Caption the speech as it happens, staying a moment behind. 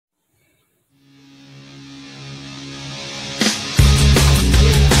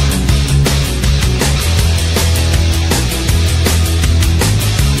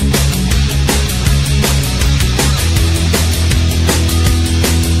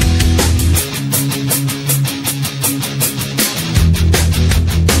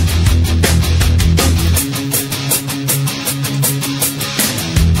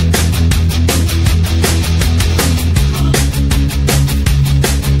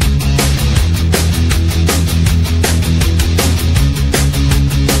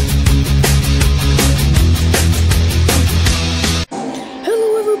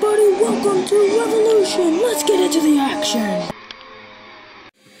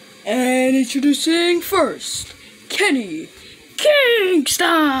And introducing first, Kenny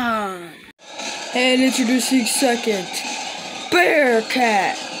Kingston. And introducing second,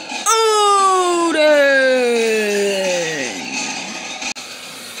 Bearcat Odin.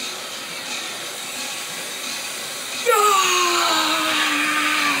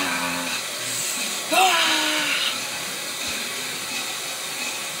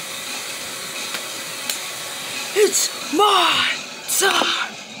 It's my time.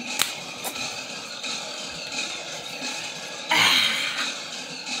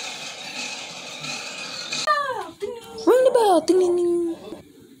 Ring the bell, ding ding ding.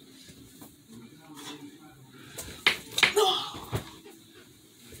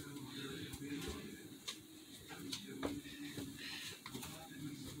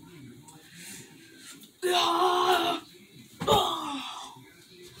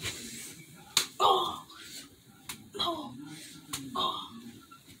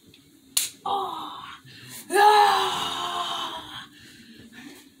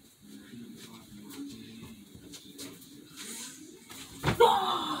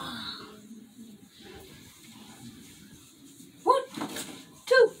 One,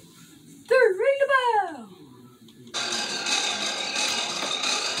 two, three, ring the bell.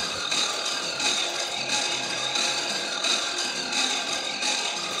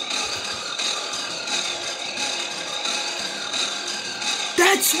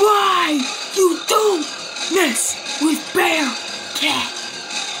 That's why you don't mess with Bearcat.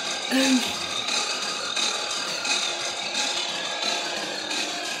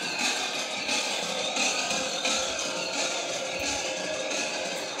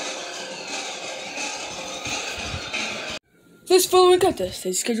 This following contest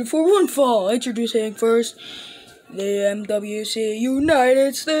is scheduled for one fall. Introducing first, the MWC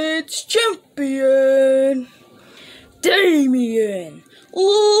United States Champion, Damian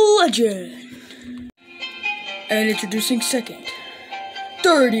Legend. And introducing second,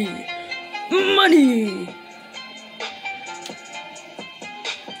 Dirty Money.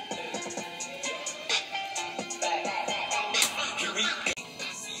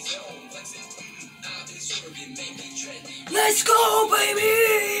 Let's go,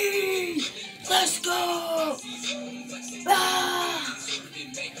 baby! Let's go! Ah!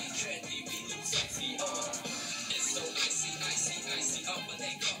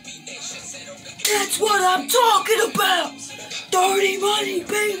 That's what I'm talking about! Dirty Money,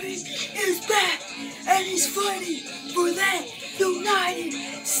 baby, is back, and he's fighting for that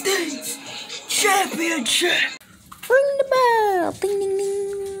United States Championship! Ring the bell! Ding, ding,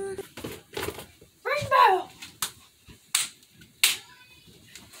 ding! Ring the bell!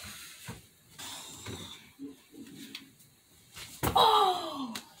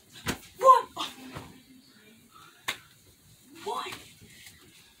 Oh! What? What?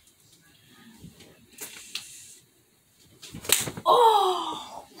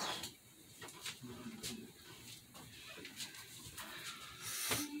 Oh!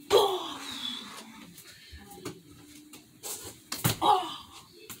 Oh! Oh!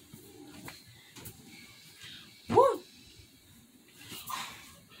 One.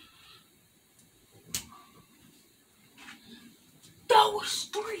 That was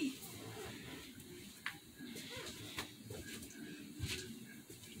three.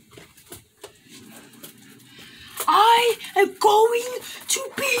 I am going to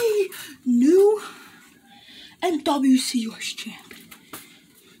be new MWC US champion.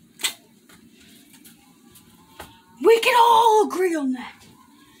 We can all agree on that.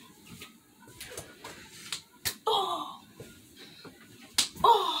 Oh.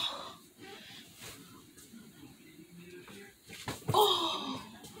 Oh. Oh.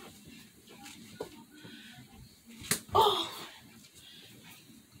 Oh.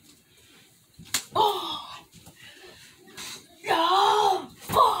 Oh. Yeah.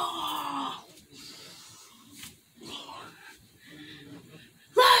 Oh.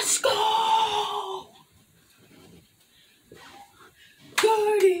 Let's go.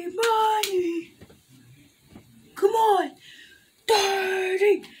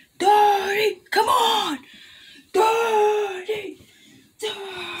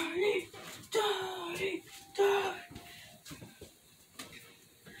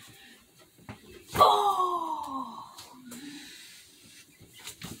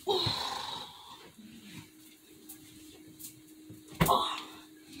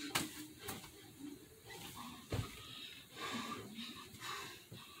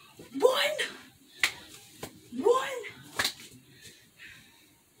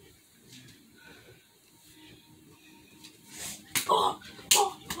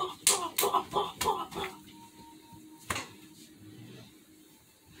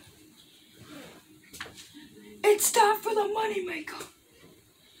 It's time for the moneymaker.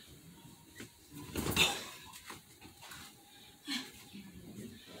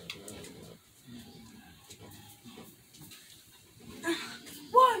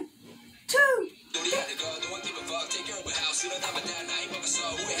 One, two.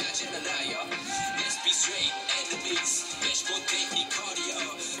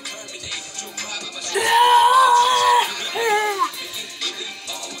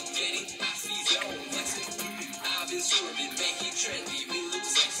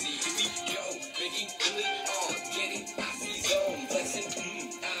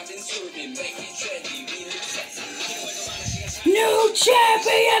 New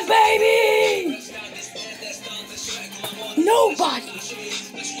champion, baby! Nobody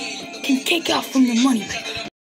can take out from the moneymaker.